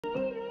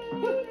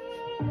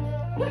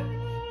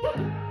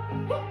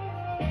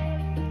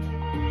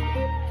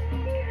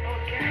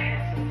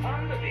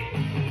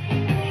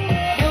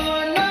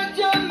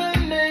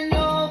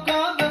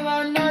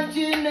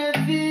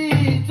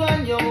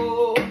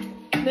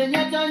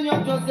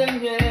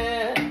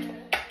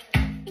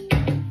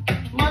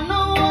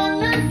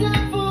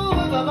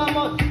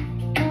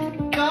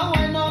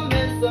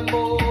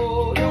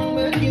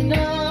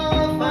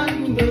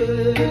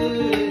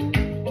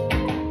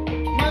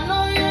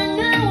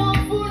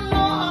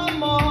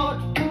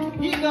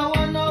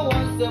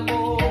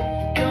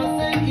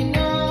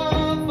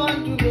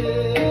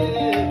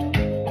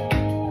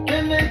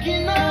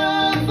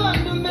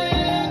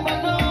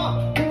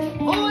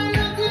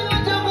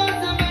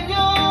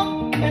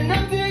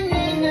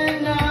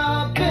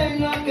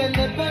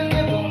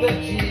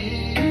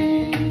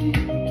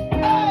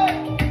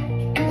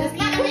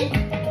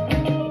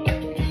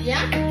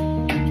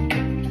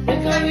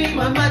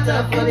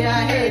For their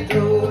head,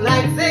 oh,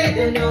 like say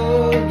they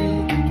know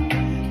me.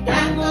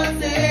 Thank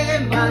God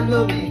say man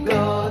no be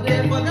God,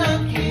 therefore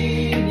don't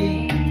kill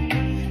me.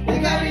 They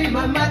carry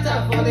my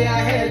matter for their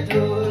head,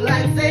 oh,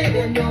 like say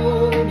they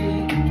know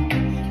me.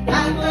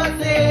 Thank God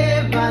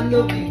say man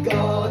no be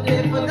God,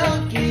 therefore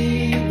don't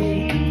kill me.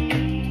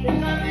 They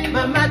carry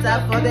my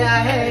matter for their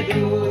head,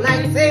 oh,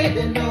 like say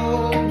they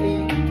know me.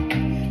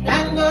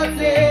 Thank God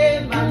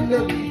say man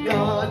no be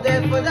God,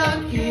 therefore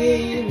don't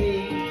kill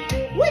me.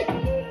 Wait.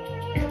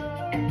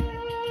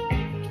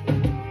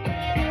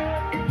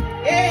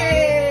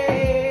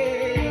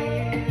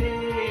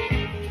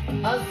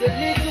 As a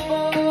little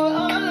boy,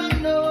 all I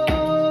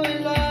know in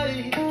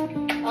life,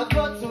 I've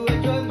got to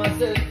enjoy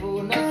myself.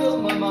 Oh, now so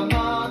my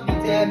mama be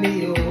tell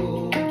me,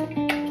 oh,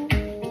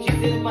 she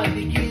said, my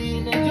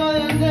begin, enjoy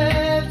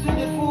yourself to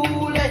the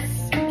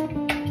fullest.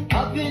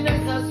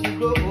 Happiness as you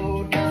grow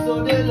old, now so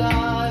the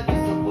life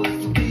is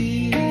supposed to be.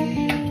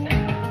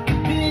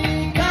 Be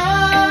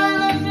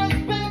kind and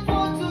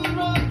respectful to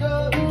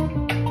brother.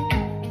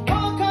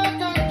 Work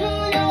out and do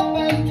your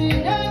best in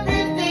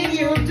everything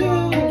you do.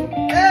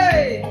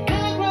 Hey!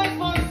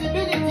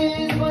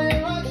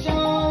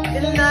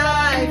 In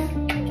life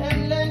and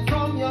learn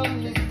from your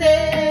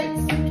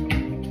mistakes.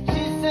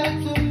 She said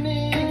to me,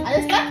 are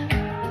you stuck?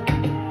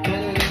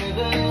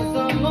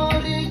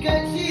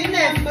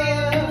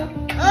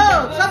 Oh,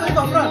 somebody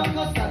come from.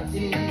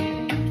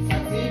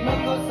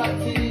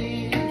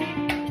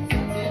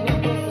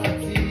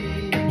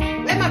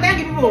 Where my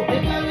banky people?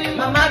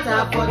 My matter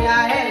for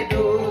their head,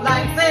 oh,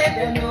 like say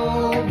they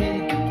know me.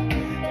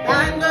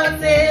 Thank God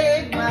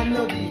say man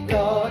no be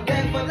God,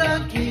 therefore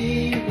don't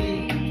kill me.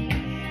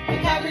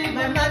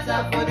 My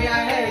matter for their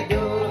head,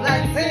 oh,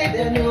 like say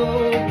they know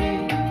me.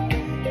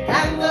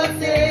 Thank God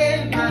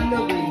say man no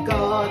be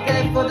God,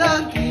 therefore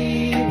don't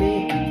kill me.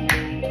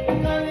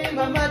 Carry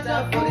my matter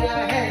for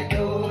their head,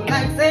 oh,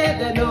 like say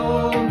they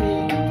know me.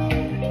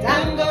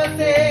 Thank God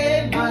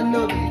say man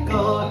no be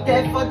God,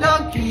 therefore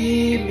don't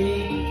kill me.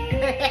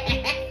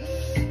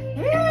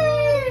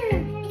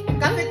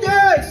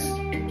 Cafeteros.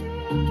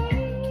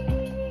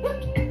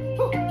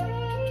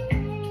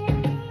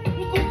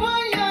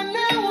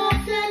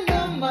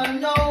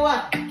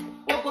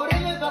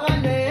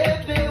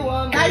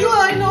 Now you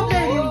already know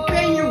pay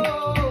you.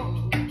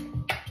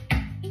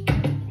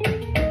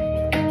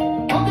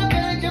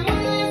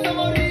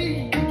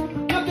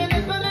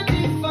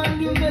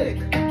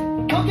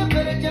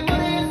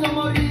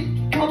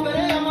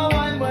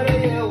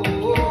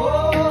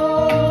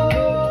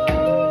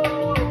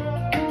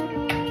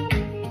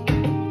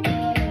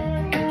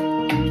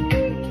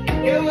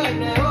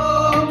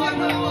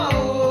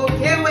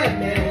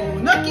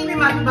 No give me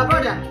my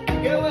brother.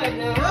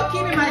 Don't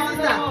give me my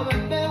sister.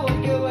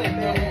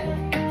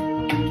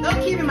 Don't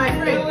give me my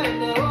friend.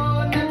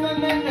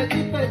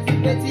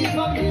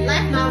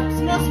 Life now,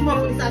 small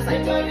for this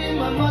outside. Carry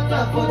my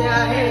mother for their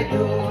head,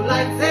 oh,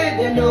 like say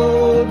they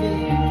know me.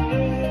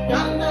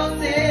 Don't know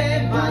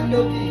say man no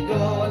be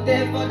God,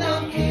 therefore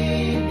don't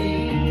kill me.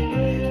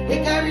 They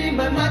carry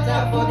my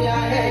matter for their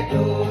head,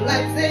 oh,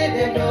 like say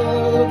they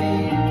know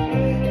me.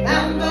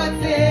 Don't know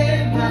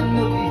say man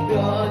no be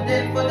God,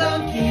 therefore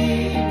don't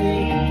kill me.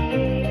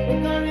 They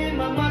carry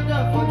my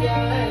matter for their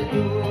head, oh,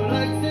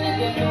 like say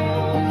they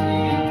know me.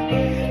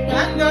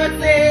 Don't know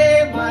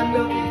say man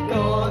no be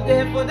God,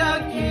 therefore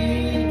don't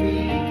kill me.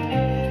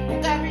 They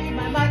carry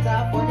my matter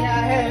for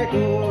their head,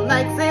 oh,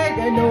 like say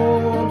they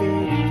know me.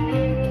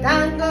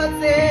 Thank God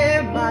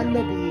say man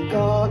no be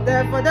God,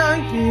 therefore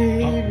don't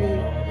kill me.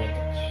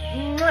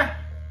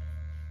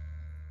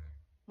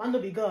 Man no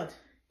be God.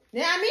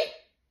 You hear me?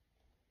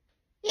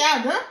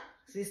 Yeah, no?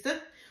 Sister?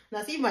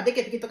 Now see if my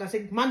decade talk and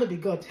say man no be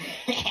God.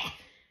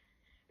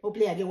 We'll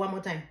play again one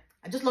more time.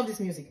 I just love this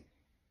music.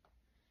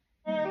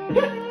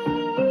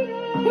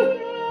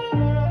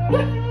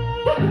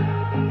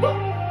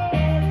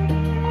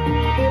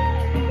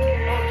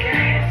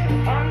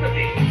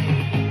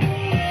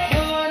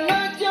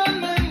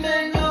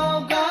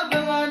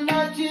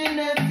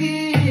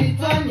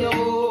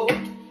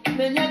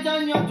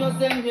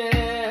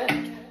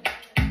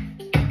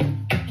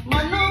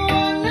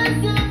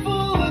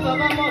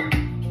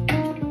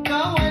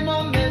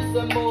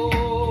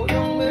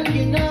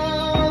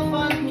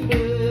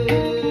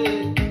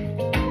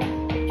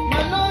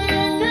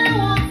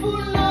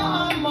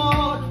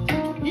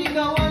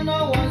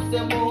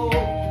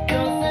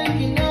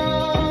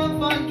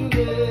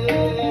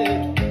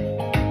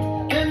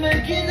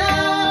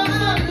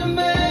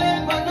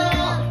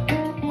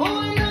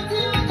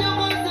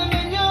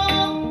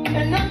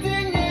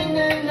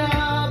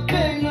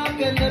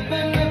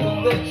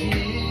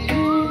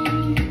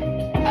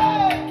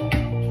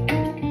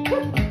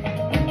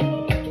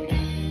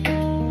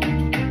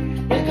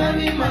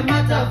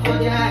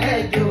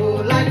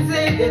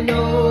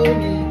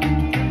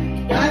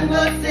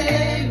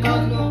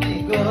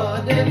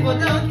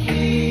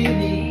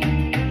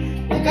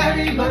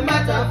 carry my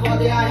matter for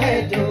their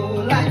head,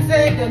 oh, like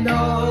say they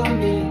know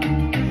me.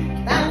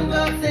 Thank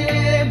God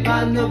say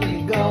man no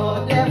be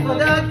God, therefore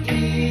don't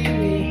kill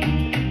me.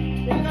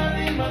 They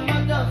carry my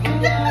matter for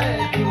their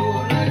head,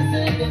 oh, like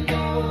say they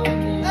know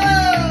me.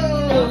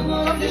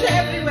 Oh, confusion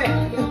everywhere.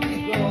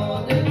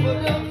 God, therefore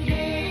don't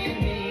kill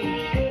me.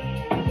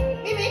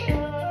 Mimi,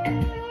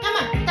 come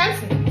on,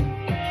 dance.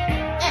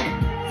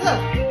 So,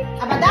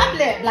 aber da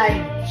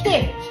bleib,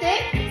 steh,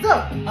 so. So,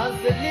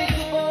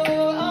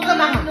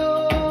 Mama.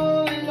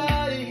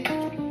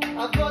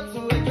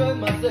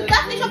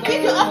 That's nicht auf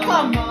Video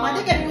aufkommen. Man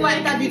denkt, wie war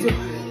in der Video.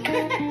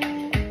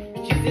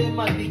 Sing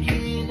mal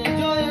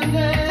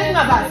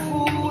was.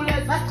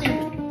 Was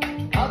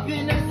trinken?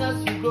 Happiness as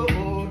you grow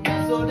old,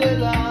 that's all the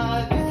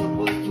life is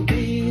supposed to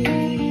be.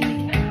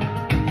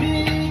 Be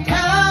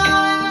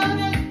kind,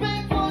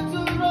 expect for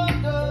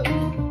tomorrow.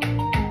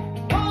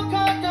 Work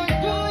out and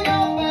do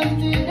your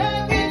best in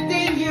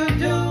everything you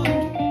do.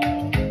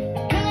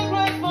 Take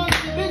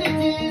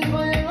responsibilities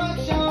for your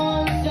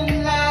actions in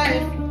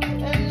life.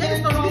 Take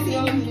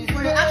responsibility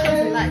for your actions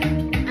in life.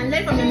 And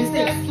learn from your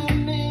mistakes.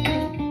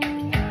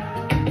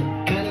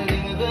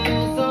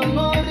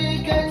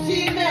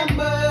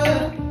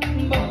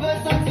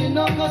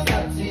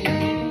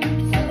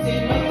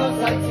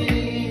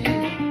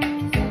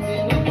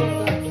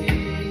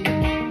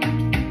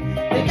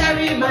 They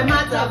carry my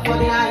matter for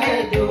their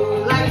head,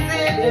 oh, like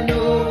say they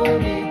know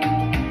me.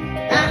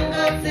 Thank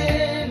God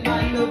say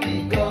man no be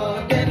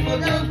God, therefore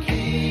don't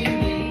kill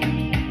me.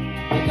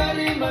 They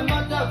carry my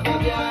matter for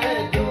their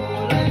head, oh,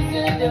 like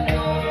say they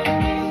know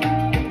me.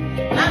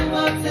 Thank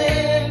God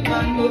say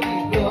man no be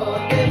God,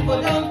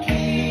 therefore don't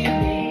kill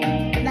me.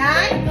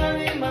 Nine,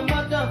 carry my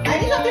matter for their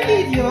head,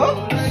 video.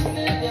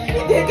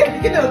 They can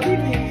kill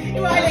me.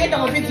 You are the end of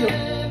a video.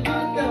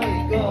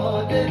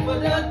 God, therefore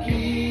don't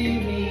kill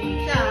me.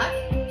 Chat.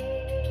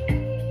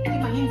 Gib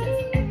mal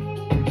hinsetzen.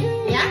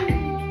 Ja?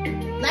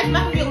 Gleich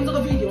machen wir unsere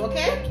Video,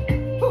 okay?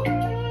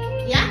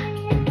 Ja?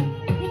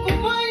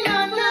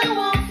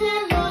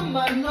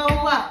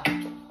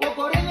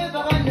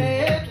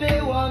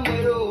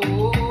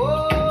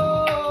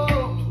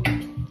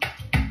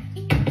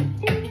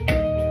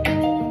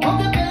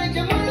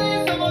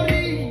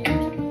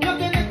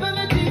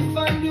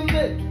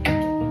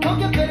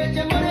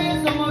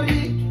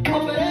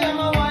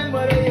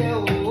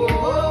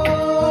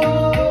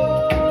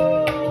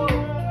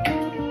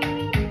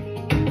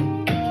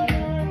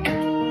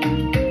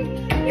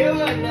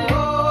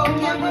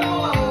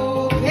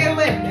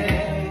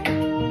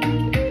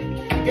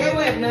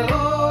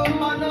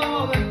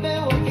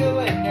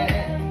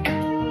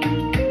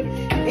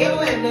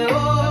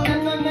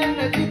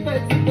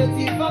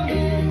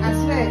 I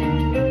swear,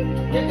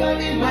 they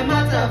carry my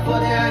matter for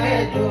their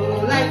head,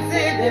 oh, like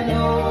say they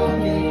know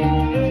me.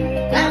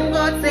 Thank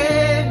God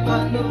say,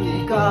 but no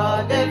be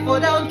God, therefore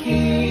don't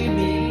kill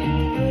me.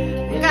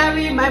 They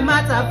carry my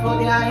matter for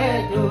their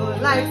head, oh,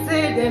 like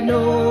say they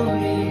know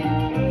me.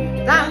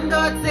 Thank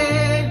God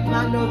say,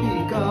 man no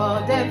be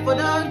God, therefore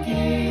don't kill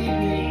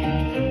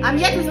me. I'm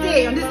here to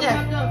stay on this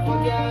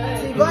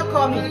earth. See God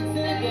call me.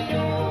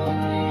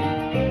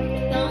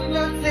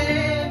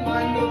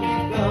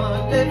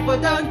 Therefore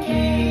don't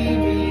kill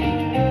me.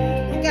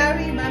 They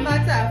carry my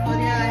matter for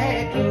their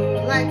head,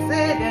 oh, like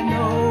say they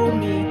know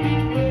me.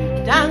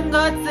 Thank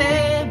God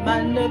say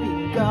man no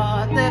be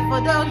God,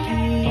 therefore don't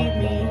kill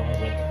me.